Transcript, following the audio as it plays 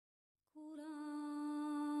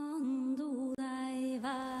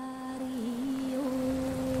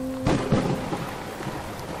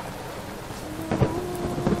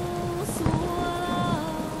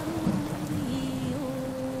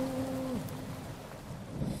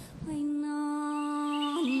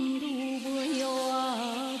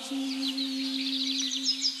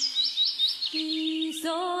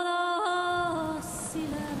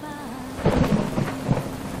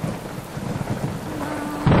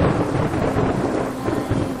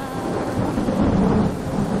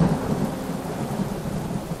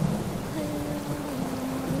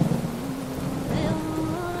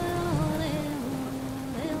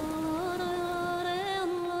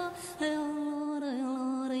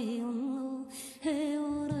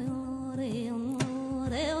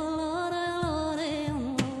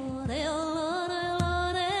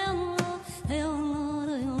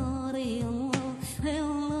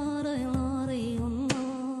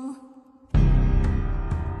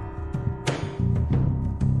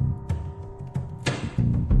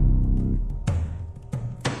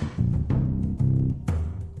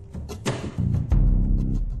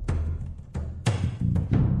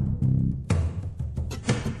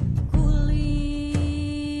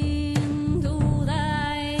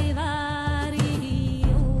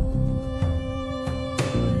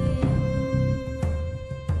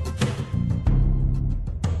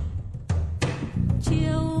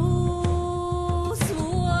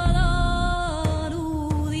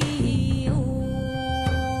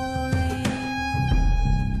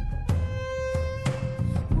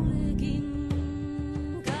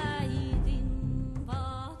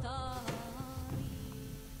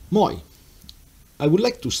Moi! I would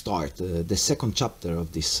like to start the second chapter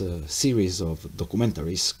of this series of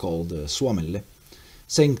documentaries called Suomelle,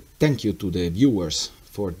 saying thank you to the viewers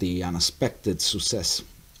for the unexpected success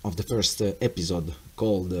of the first episode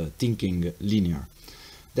called Thinking Linear,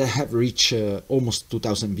 that have reached almost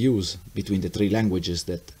 2,000 views between the three languages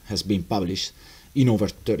that has been published in over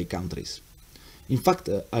 30 countries. In fact,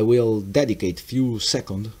 I will dedicate few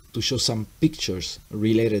seconds to show some pictures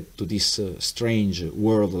related to this strange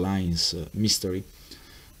world lines mystery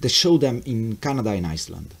that show them in Canada and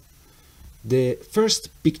Iceland. The first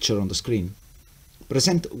picture on the screen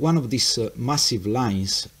presents one of these massive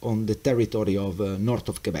lines on the territory of north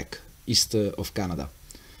of Quebec, east of Canada,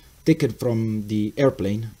 taken from the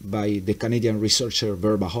airplane by the Canadian researcher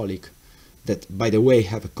Verbaholic, that, by the way,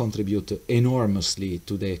 have contributed enormously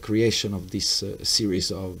to the creation of this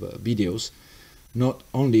series of videos, not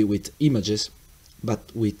only with images, but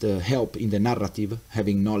with help in the narrative,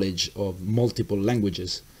 having knowledge of multiple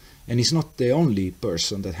languages, and is not the only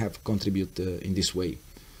person that have contributed in this way.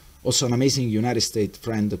 Also, an amazing United States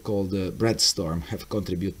friend called Brad Storm have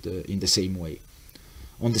contributed in the same way.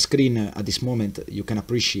 On the screen at this moment you can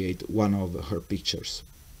appreciate one of her pictures.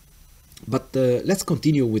 But let's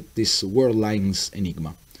continue with this world lines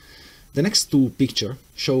enigma. The next two pictures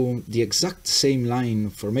show the exact same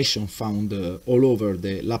line formation found all over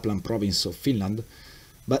the Lapland province of Finland,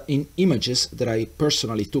 but in images that I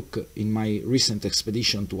personally took in my recent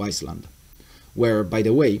expedition to Iceland, where, by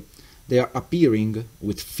the way, they are appearing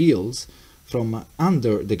with fields from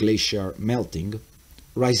under the glacier melting,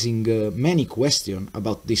 raising many questions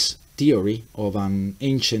about this theory of an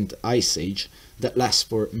ancient ice age that lasts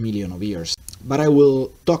for millions of years. But I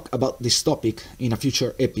will talk about this topic in a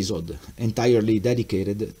future episode entirely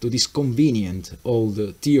dedicated to this convenient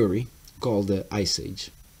old theory called the Ice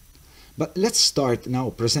Age. But let's start now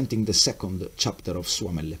presenting the second chapter of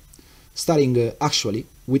Suomelle, starting actually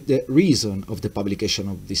with the reason of the publication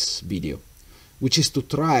of this video, which is to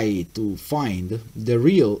try to find the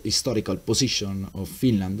real historical position of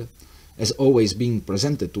Finland as always being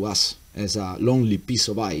presented to us as a lonely piece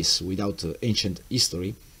of ice without ancient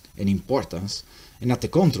history and importance, and at the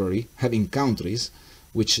contrary, having countries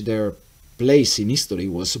which their place in history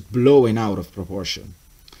was blown out of proportion,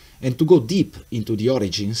 and to go deep into the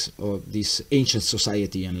origins of this ancient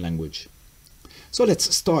society and language. So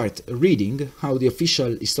let's start reading how the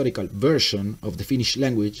official historical version of the Finnish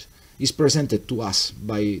language is presented to us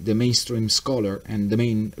by the mainstream scholar and the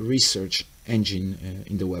main research engine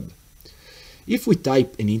in the web. If we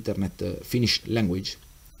type in internet Finnish language,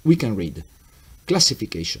 we can read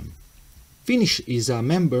classification. Finnish is a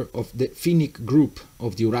member of the Finnic group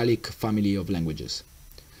of the Uralic family of languages.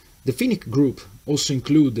 The Finnic group also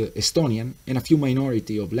include Estonian and a few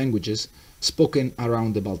minority of languages spoken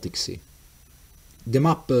around the Baltic Sea. The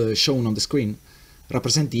map shown on the screen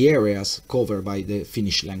represent the areas covered by the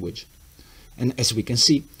Finnish language. And as we can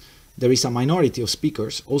see, there is a minority of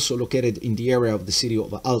speakers also located in the area of the city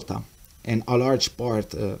of Alta and a large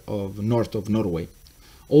part of north of Norway,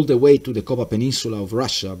 all the way to the Koba Peninsula of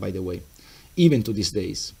Russia, by the way, even to these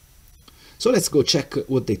days. So let's go check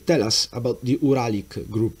what they tell us about the Uralic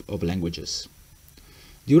group of languages.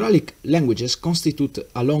 The Uralic languages constitute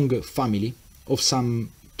a long family of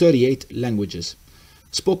some 38 languages,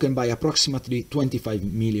 spoken by approximately 25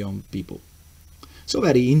 million people. So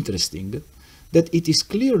very interesting that it is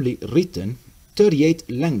clearly written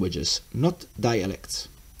 38 languages, not dialects.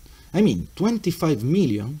 I mean, 25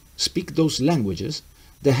 million speak those languages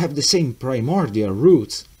that have the same primordial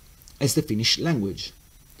roots as the Finnish language.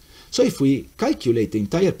 So if we calculate the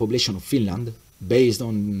entire population of Finland based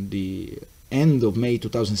on the end of May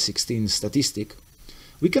 2016 statistic,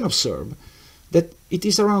 we can observe that it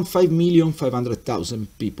is around 5,500,000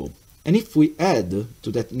 people. And if we add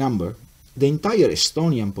to that number the entire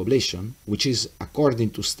Estonian population, which is,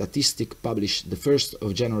 according to statistic published the 1st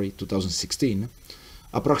of January 2016,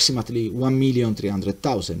 approximately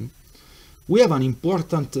 1,300,000, we have an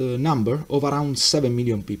important number of around 7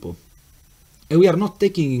 million people. And we are not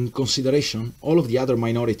taking in consideration all of the other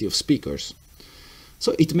minority of speakers.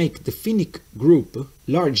 So it makes the Finnic group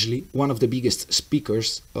largely one of the biggest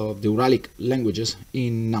speakers of the Uralic languages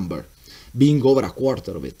in number, being over a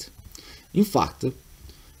quarter of it. In fact,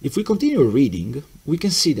 if we continue reading, we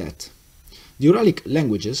can see that the Uralic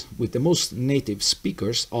languages with the most native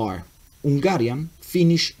speakers are Hungarian,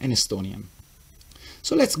 Finnish and Estonian.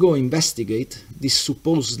 So let's go investigate this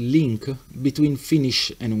supposed link between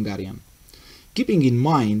Finnish and Hungarian, keeping in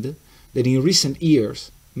mind that in recent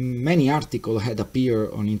years many articles had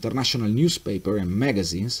appeared on international newspapers and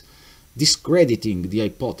magazines discrediting the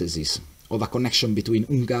hypothesis of a connection between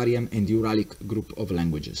Hungarian and the Uralic group of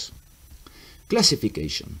languages.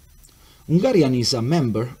 Classification. Hungarian is a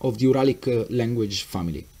member of the Uralic language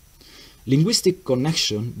family. Linguistic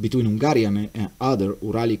connection between Hungarian and other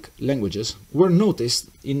Uralic languages were noticed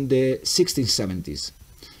in the 1670s,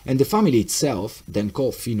 and the family itself, then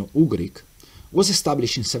called Finno-Ugric, was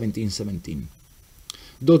established in 1717.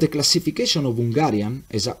 Though the classification of Hungarian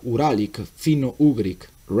as a Uralic Finno-Ugric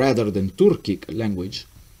rather than Turkic language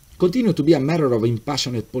continued to be a matter of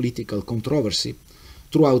impassioned political controversy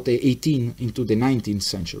throughout the 18th into the 19th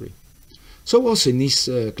century. So also in this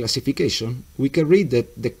classification, we can read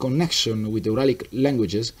that the connection with the Uralic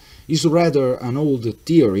languages is rather an old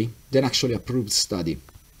theory than actually a proved study.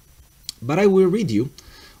 But I will read you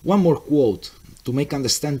one more quote to make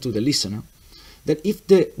understand to the listener that if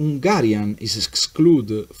the Hungarian is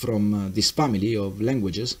excluded from this family of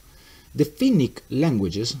languages, the Finnic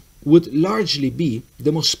languages would largely be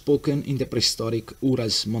the most spoken in the prehistoric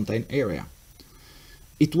Urals mountain area.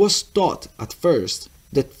 It was thought at first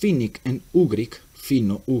that Finnic and Ugric,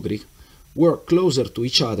 Finno-Ugric, were closer to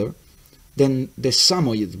each other than the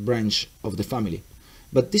Samoyed branch of the family,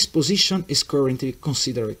 but this position is currently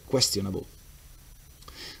considered questionable.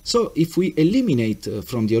 So if we eliminate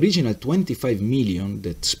from the original 25 million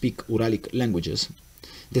that speak Uralic languages,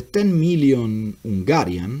 the 10 million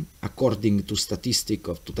Hungarian, according to statistic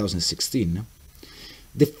of 2016,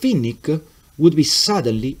 the Finnic would be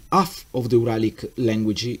suddenly half of the Uralic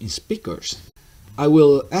language in speakers. I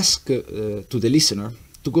will ask to the listener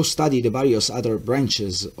to go study the various other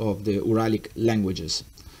branches of the Uralic languages,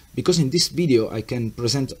 because in this video I can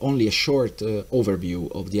present only a short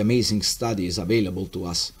overview of the amazing studies available to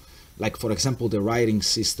us, like for example the writing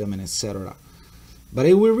system and etc. But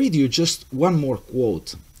I will read you just one more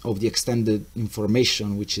quote of the extended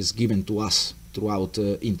information which is given to us throughout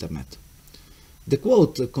the internet. The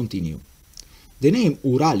quote continues. The name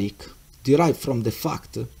Uralic derived from the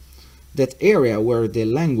fact that area where the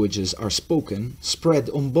languages are spoken spread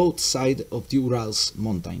on both sides of the Urals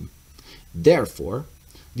mountain. Therefore,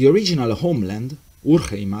 the original homeland,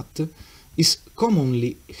 Urheimat, is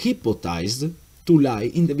commonly hypothesized to lie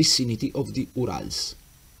in the vicinity of the Urals.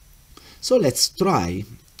 So let's try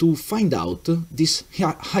to find out this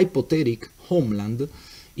hypothetical homeland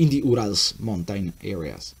in the Urals mountain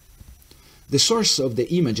areas. The source of the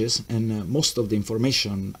images and most of the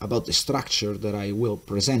information about the structure that I will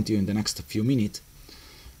present you in the next few minutes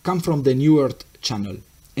come from the New Earth channel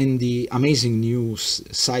and the amazing news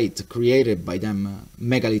site created by them,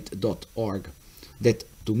 megalith.org, that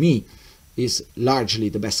to me is largely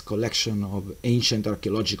the best collection of ancient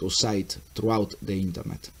archaeological sites throughout the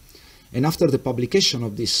internet. And after the publication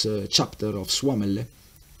of this chapter of Suomelle,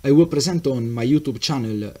 I will present on my YouTube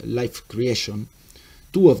channel Life Kreationz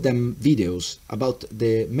two of them videos about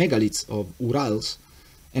the megaliths of Urals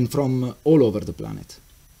and from all over the planet.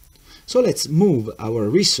 So let's move our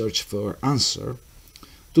research for answer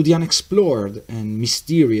to the unexplored and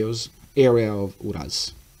mysterious area of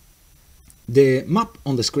Urals. The map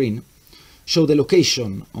on the screen shows the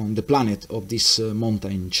location on the planet of this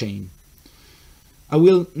mountain chain. I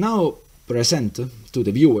will now present to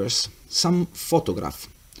the viewers some photographs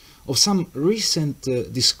of some recent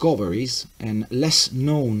discoveries and less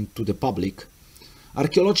known to the public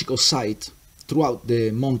archaeological sites throughout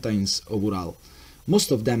the mountains of Ural,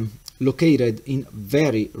 most of them located in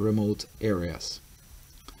very remote areas.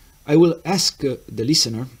 I will ask the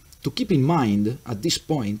listener to keep in mind at this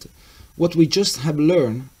point what we just have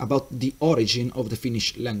learned about the origin of the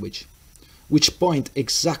Finnish language, which point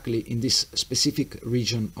exactly in this specific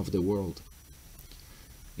region of the world.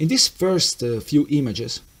 In these first few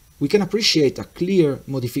images, we can appreciate a clear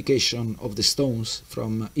modification of the stones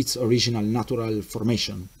from its original natural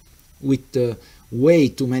formation, with way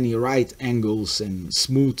too many right angles and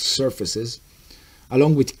smooth surfaces,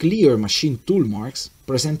 along with clear machine tool marks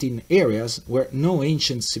present in areas where no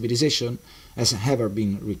ancient civilization has ever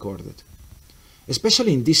been recorded.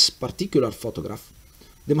 Especially in this particular photograph,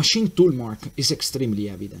 the machine tool mark is extremely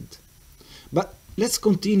evident. But let's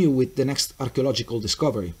continue with the next archaeological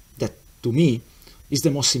discovery that, to me, is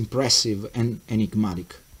the most impressive and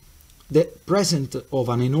enigmatic: the presence of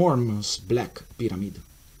an enormous black pyramid.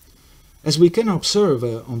 As we can observe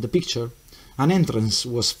on the picture, an entrance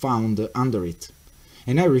was found under it,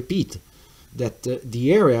 and I repeat that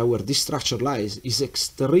the area where this structure lies is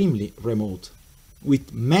extremely remote,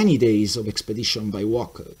 with many days of expedition by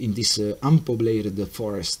walk in this unpopulated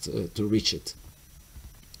forest to reach it.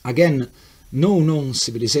 Again, no known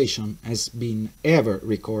civilization has been ever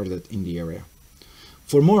recorded in the area.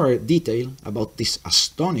 For more detail about this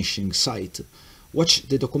astonishing site, watch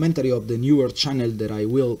the documentary of the newer channel that I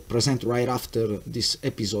will present right after this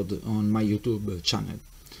episode on my YouTube channel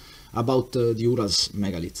about the Urals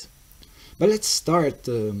megalith. But let's start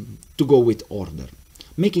to go with order,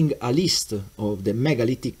 making a list of the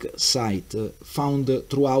megalithic sites found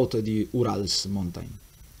throughout the Urals mountain.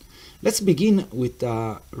 Let's begin with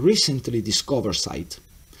a recently discovered site.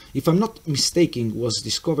 If I'm not mistaken, was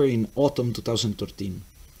discovered in autumn 2013.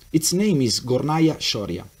 Its name is Gornaya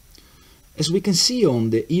Shoria. As we can see on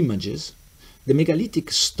the images, the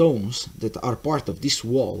megalithic stones that are part of this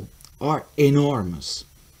wall are enormous,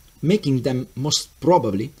 making them most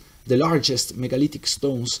probably the largest megalithic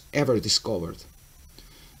stones ever discovered.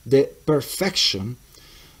 The perfection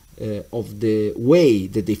of the way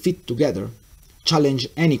that they fit together challenge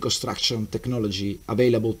any construction technology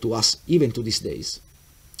available to us even to these days.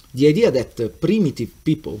 The idea that primitive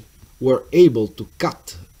people were able to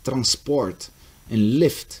cut, transport, and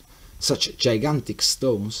lift such gigantic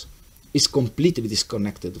stones is completely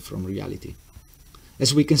disconnected from reality.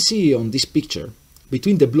 As we can see on this picture,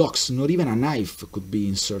 between the blocks not even a knife could be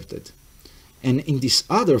inserted. And in this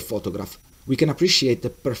other photograph, we can appreciate the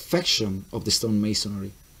perfection of the stone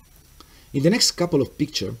masonry. In the next couple of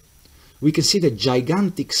pictures, we can see the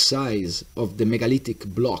gigantic size of the megalithic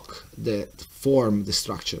block that form the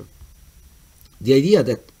structure. The idea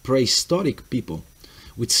that prehistoric people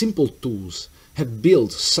with simple tools have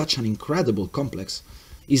built such an incredible complex,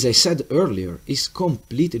 as I said earlier, is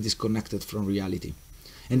completely disconnected from reality,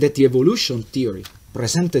 and that the evolution theory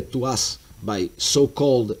presented to us by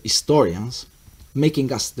so-called historians,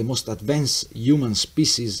 making us the most advanced human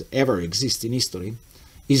species ever exist in history,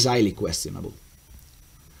 is highly questionable.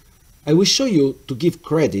 I will show you, to give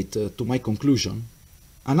credit to my conclusion,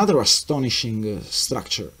 another astonishing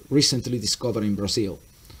structure recently discovered in Brazil.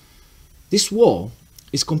 This wall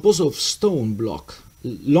is composed of stone block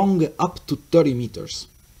long up to 30 meters.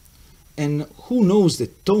 And who knows the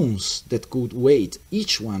tons that could weigh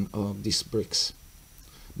each one of these bricks.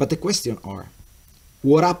 But the question are,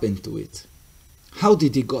 what happened to it? How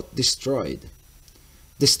did it got destroyed?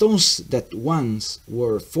 The stones that once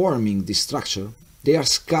were forming this structure, they are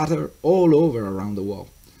scattered all over around the wall.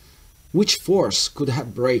 Which force could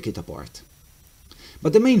have break it apart?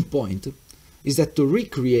 But the main point is that to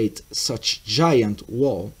recreate such giant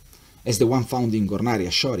wall as the one found in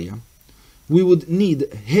Gornaya Shoria, we would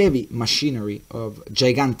need heavy machinery of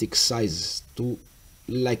gigantic sizes,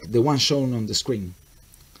 like the one shown on the screen.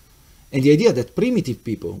 And the idea that primitive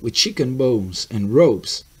people with chicken bones and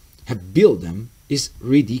ropes have built them is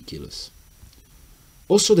ridiculous.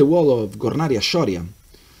 Also, the wall of Gornaya Shoria,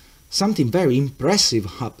 something very impressive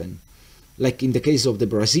happened, like in the case of the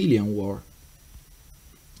Brazilian War.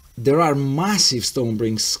 There are massive stone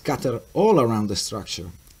bricks scattered all around the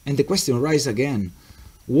structure, and the question arises again,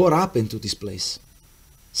 what happened to this place?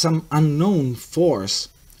 Some unknown force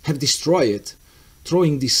have destroyed it,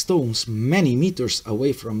 throwing these stones many meters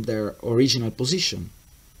away from their original position.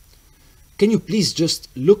 Can you please just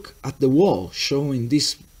look at the wall showing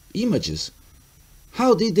these images?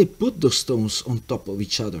 How did they put those stones on top of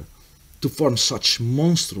each other to form such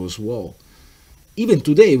monstrous wall? Even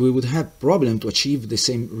today we would have problem to achieve the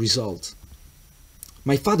same result.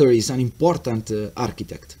 My father is an important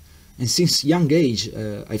architect, and since young age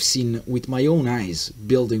I've seen with my own eyes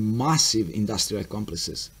building massive industrial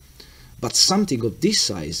complexes. But something of this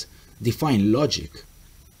size defies logic.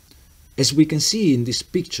 As we can see in these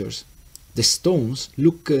pictures, the stones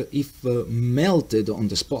look if melted on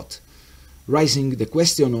the spot, raising the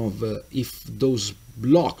question of if those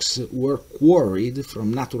blocks were quarried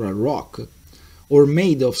from natural rock or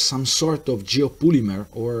made of some sort of geopolymer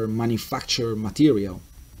or manufactured material.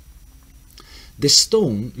 The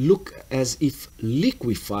stone look as if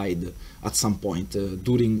liquefied at some point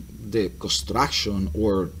during the construction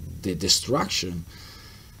or the destruction,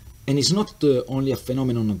 and it's not only a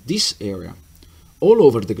phenomenon of this area. All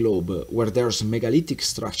over the globe where there's megalithic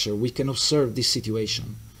structure we can observe this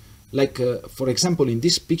situation, like for example in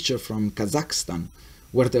this picture from Kazakhstan,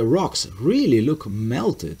 where the rocks really look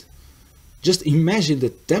melted. Just imagine the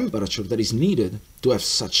temperature that is needed to have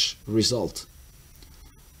such result.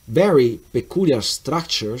 Very peculiar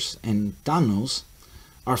structures and tunnels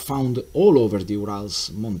are found all over the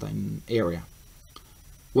Urals mountain area.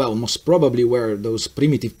 Well, most probably where those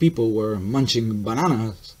primitive people were munching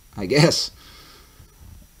bananas, I guess.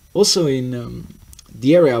 Also in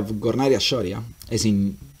the area of Gornaya Shoria, as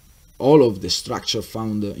in all of the structure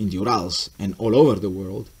found in the Urals and all over the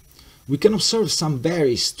world, we can observe some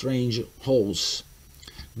very strange holes,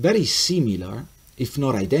 very similar, if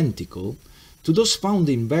not identical, to those found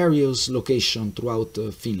in various locations throughout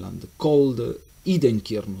Finland, called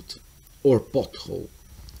Idenkirnut, or pothole.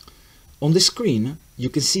 On the screen, you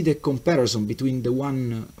can see the comparison between the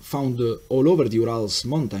one found all over the Urals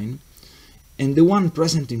mountain and the one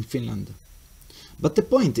present in Finland. But the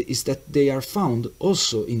point is that they are found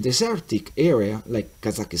also in desertic area like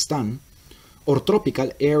Kazakhstan or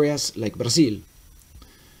tropical areas like Brazil.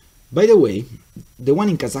 By the way, the one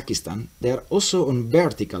in Kazakhstan, they are also on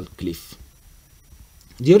vertical cliff.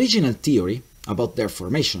 The original theory about their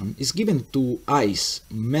formation is given to ice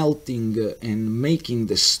melting and making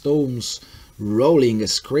the stones rolling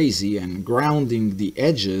as crazy and grounding the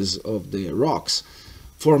edges of the rocks,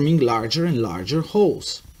 forming larger and larger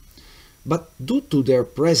holes. But due to their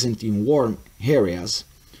presence in warm areas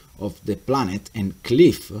of the planet and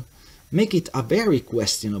cliff, make it a very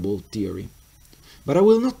questionable theory. But I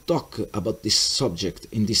will not talk about this subject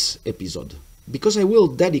in this episode, because I will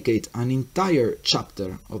dedicate an entire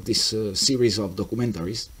chapter of this series of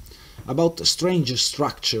documentaries about strange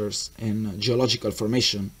structures and geological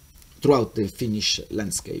formation throughout the Finnish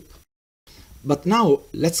landscape. But now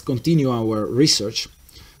let's continue our research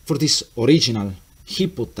for this original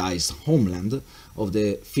hypothesized homeland of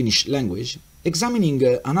the Finnish language, examining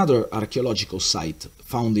another archaeological site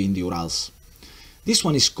found in the Urals. This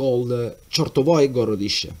one is called Chortovoi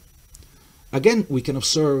Gorodiche. Again, we can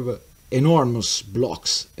observe enormous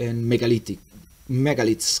blocks and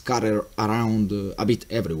megaliths scattered around a bit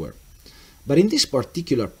everywhere. But in this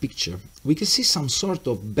particular picture, we can see some sort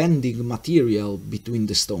of bending material between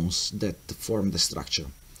the stones that form the structure.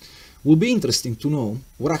 Would be interesting to know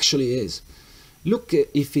what actually is. Look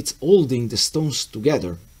if it's holding the stones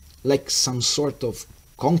together, like some sort of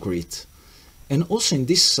concrete. And also in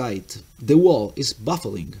this site, the wall is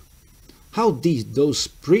baffling. How did those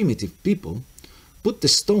primitive people put the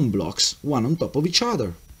stone blocks one on top of each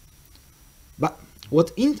other? But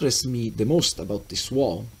what interests me the most about this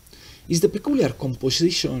wall is the peculiar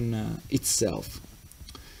composition itself.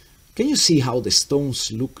 Can you see how the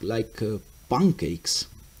stones look like pancakes?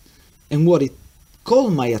 And what it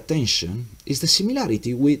called my attention is the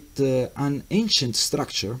similarity with an ancient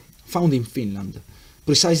structure found in Finland,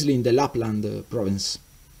 precisely in the Lapland province.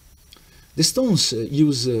 The stones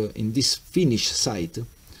used in this Finnish site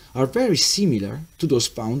are very similar to those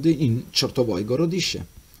found in Chortovoi Gorodiche.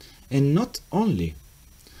 And not only.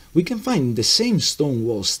 We can find the same stone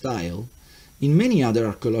wall style in many other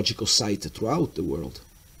archaeological sites throughout the world.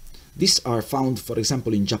 These are found, for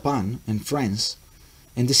example, in Japan and France,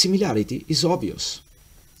 and the similarity is obvious.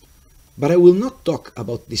 But I will not talk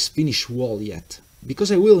about this Finnish wall yet,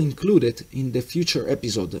 because I will include it in the future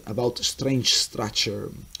episode about strange structure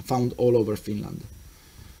found all over Finland.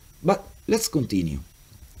 But let's continue.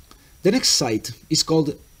 The next site is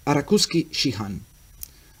called Arakuski Shihan.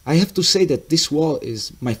 I have to say that this wall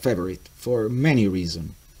is my favorite for many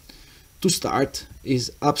reasons. To start,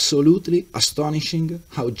 is absolutely astonishing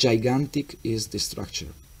how gigantic is the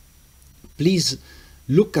structure. Please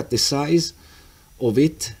look at the size of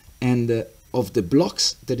it and of the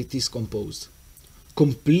blocks that it is composed.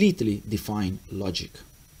 Completely defined logic.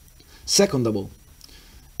 Second of all,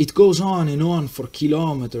 it goes on and on for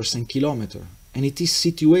kilometers and kilometers, and it is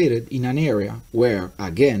situated in an area where,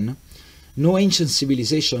 again, no ancient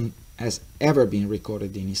civilization has ever been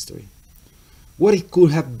recorded in history. What it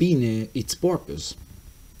could have been its purpose?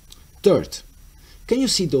 Third, can you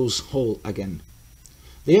see those holes again?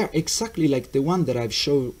 They are exactly like the one that I've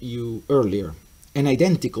shown you earlier, and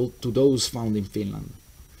identical to those found in Finland.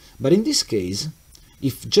 But in this case,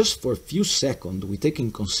 if just for a few seconds we take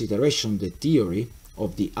in consideration the theory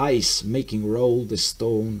of the ice making roll the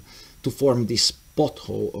stone to form this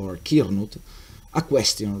pothole or kirnut, a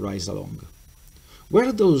question rises along.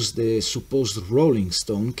 Where does the supposed rolling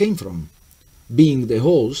stone came from, being the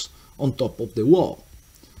holes on top of the wall?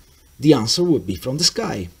 The answer would be from the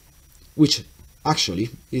sky, which actually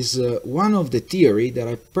is one of the theories that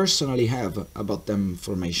I personally have about them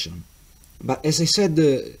formation. But as I said,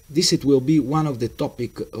 this it will be one of the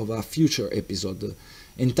topic of a future episode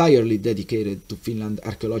entirely dedicated to Finland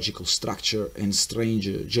archaeological structure and strange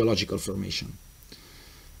geological formation.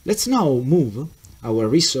 Let's now move our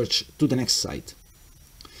research to the next site.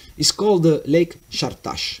 It's called Lake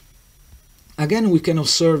Shartash. Again, we can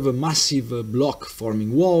observe massive block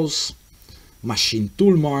forming walls, machine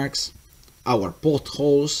tool marks, our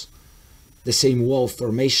potholes, the same wall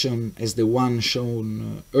formation as the one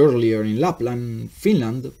shown earlier in Lapland,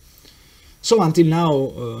 Finland. So until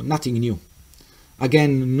now, nothing new.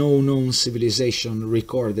 Again, no known civilization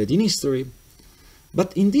recorded in history.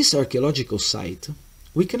 But in this archaeological site,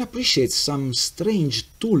 we can appreciate some strange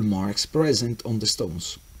tool marks present on the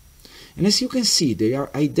stones. And as you can see, they are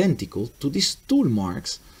identical to these tool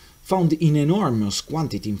marks found in enormous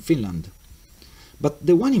quantity in Finland. But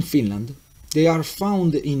the one in Finland, they are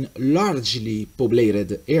found in largely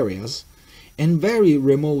populated areas and very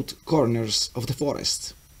remote corners of the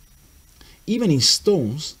forest, even in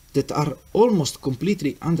stones that are almost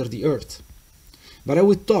completely under the earth. But I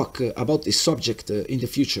will talk about this subject in the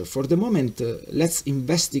future. For the moment, let's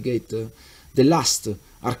investigate the last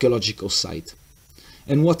archaeological site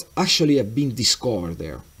and what actually have been discovered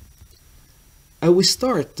there. I will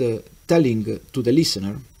start telling to the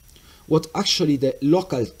listener what actually the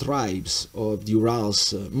local tribes of the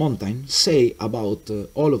Urals mountain say about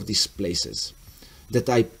all of these places that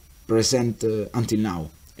I present until now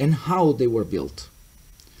and how they were built.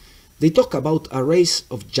 They talk about a race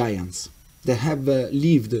of giants that have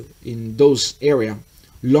lived in those areas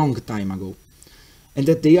long time ago, and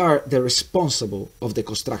that they are the responsible of the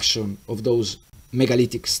construction of those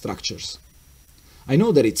megalithic structures. I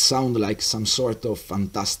know that it sounds like some sort of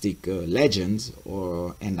fantastic legend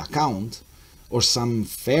or an account or some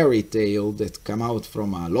fairy tale that come out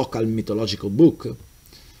from a local mythological book,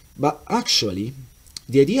 but actually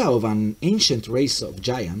the idea of an ancient race of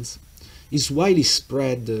giants is widely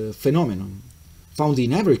spread phenomenon found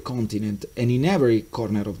in every continent and in every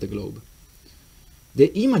corner of the globe.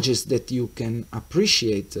 The images that you can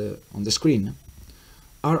appreciate on the screen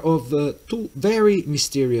are of two very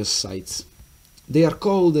mysterious sites. They are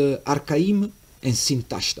called Arkaim and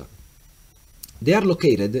Sintashta. They are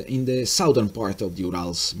located in the southern part of the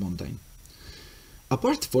Urals mountain.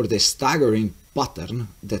 Apart from the staggering pattern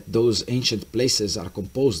that those ancient places are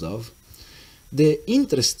composed of, the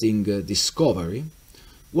interesting discovery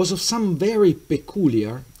was of some very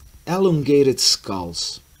peculiar elongated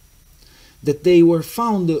skulls that they were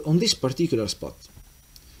found on this particular spot.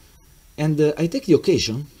 And I take the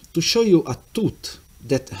occasion to show you a tooth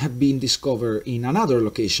that have been discovered in another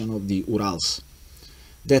location of the Urals,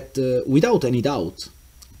 that without any doubt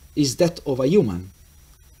is that of a human,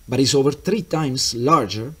 but is over 3 times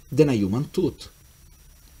larger than a human tooth.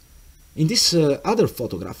 In this other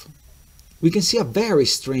photograph, we can see a very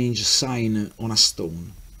strange sign on a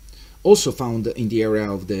stone, also found in the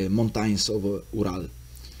area of the mountains of Ural.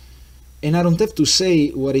 And I don't have to say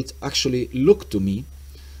what it actually looked to me,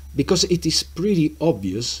 because it is pretty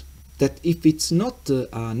obvious that if it's not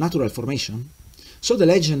a natural formation, so the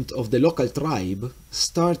legend of the local tribe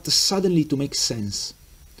starts suddenly to make sense.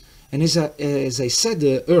 And as I said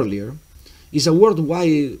earlier, is a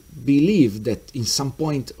worldwide belief that in some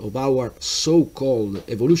point of our so-called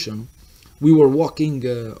evolution, we were walking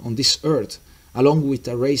on this earth along with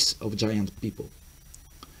a race of giant people.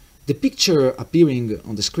 The picture appearing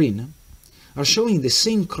on the screen are showing the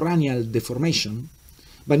same cranial deformation,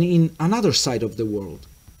 but in another side of the world.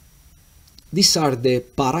 These are the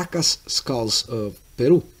Paracas skulls of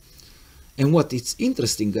Peru. And what is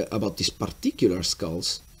interesting about these particular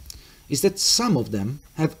skulls is that some of them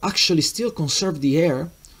have actually still conserved the hair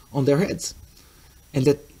on their heads, and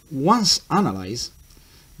that once analyzed,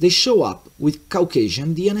 they show up with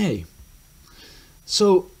Caucasian DNA.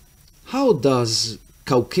 So, how does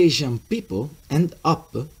Caucasian people end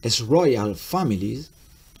up as royal families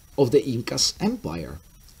of the Incas Empire?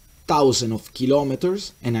 Thousands of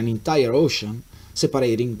kilometers and an entire ocean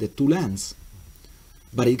separating the two lands.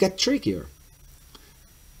 But it gets trickier.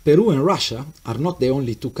 Peru and Russia are not the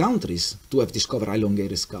only two countries to have discovered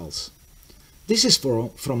elongated skulls. This is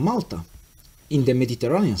from Malta, in the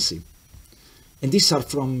Mediterranean Sea. And these are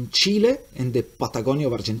from Chile and the Patagonia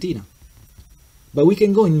of Argentina. But we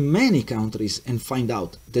can go in many countries and find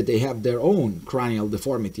out that they have their own cranial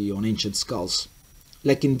deformity on ancient skulls.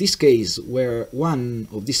 Like in this case, where one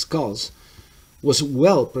of these skulls was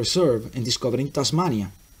well preserved and discovered in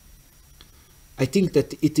Tasmania. I think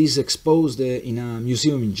that it is exposed in a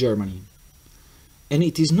museum in Germany. And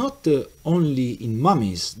it is not only in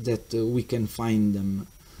mummies that we can find them.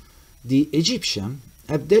 The Egyptians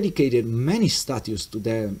have dedicated many statues to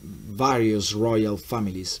their various royal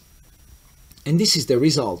families. And this is the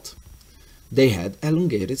result. They had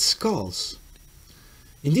elongated skulls.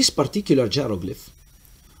 In this particular hieroglyph,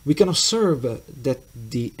 we can observe that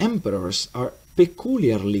the emperors are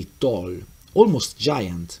peculiarly tall, almost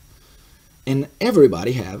giant, and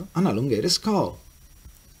everybody have an elongated skull.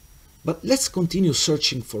 But let's continue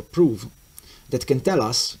searching for proof that can tell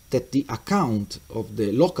us that the account of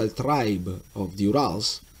the local tribe of the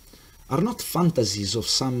Urals are not fantasies of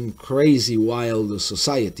some crazy wild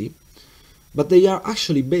society, but they are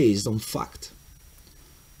actually based on fact.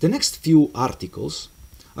 The next few articles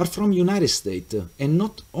are from United States, and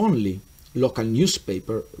not only local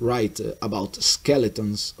newspaper write about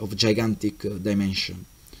skeletons of gigantic dimension,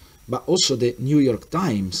 but also the New York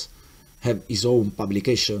Times have its own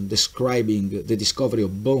publication describing the discovery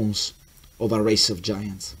of bones of a race of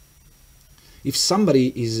giants. If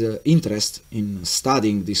somebody is interested in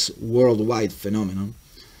studying this worldwide phenomenon,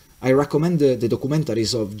 I recommend the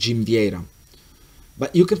documentaries of Jim Vieira,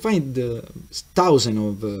 but you can find thousands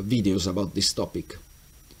of videos about this topic.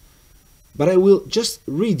 But I will just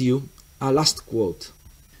read you a last quote.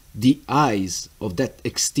 The eyes of that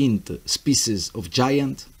extinct species of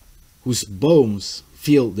giant, whose bones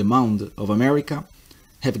fill the mound of America,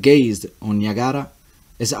 have gazed on Niagara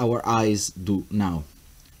as our eyes do now.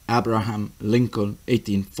 Abraham Lincoln,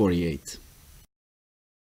 1848.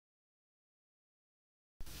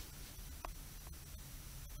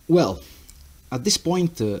 Well, at this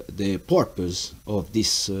point the purpose of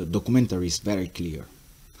this documentary is very clear.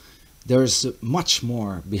 There's much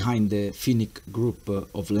more behind the Finnish group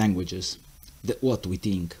of languages than what we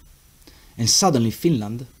think. And suddenly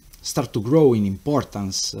Finland starts to grow in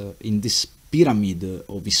importance in this pyramid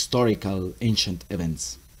of historical ancient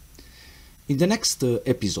events. In the next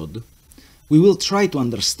episode, we will try to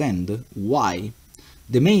understand why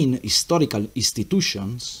the main historical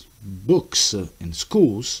institutions, books and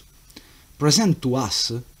schools present to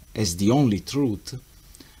us as the only truth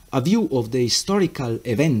a view of the historical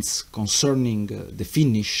events concerning the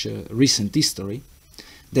Finnish recent history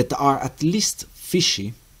that are at least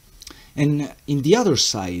fishy, and in the other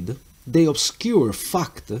side, the obscure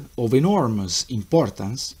fact of enormous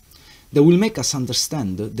importance that will make us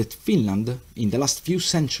understand that Finland in the last few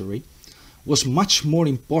centuries was much more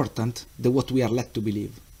important than what we are led to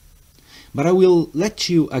believe. But I will let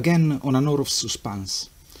you again on a note of suspense,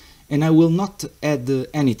 and I will not add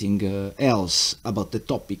anything else about the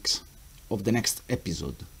topics of the next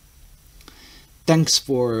episode. Thanks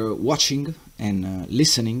for watching and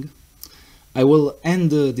listening. I will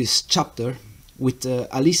end this chapter with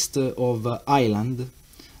a list of islands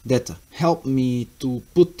that help me to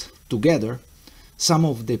put together some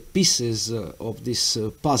of the pieces of this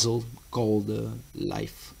puzzle called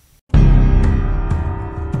life.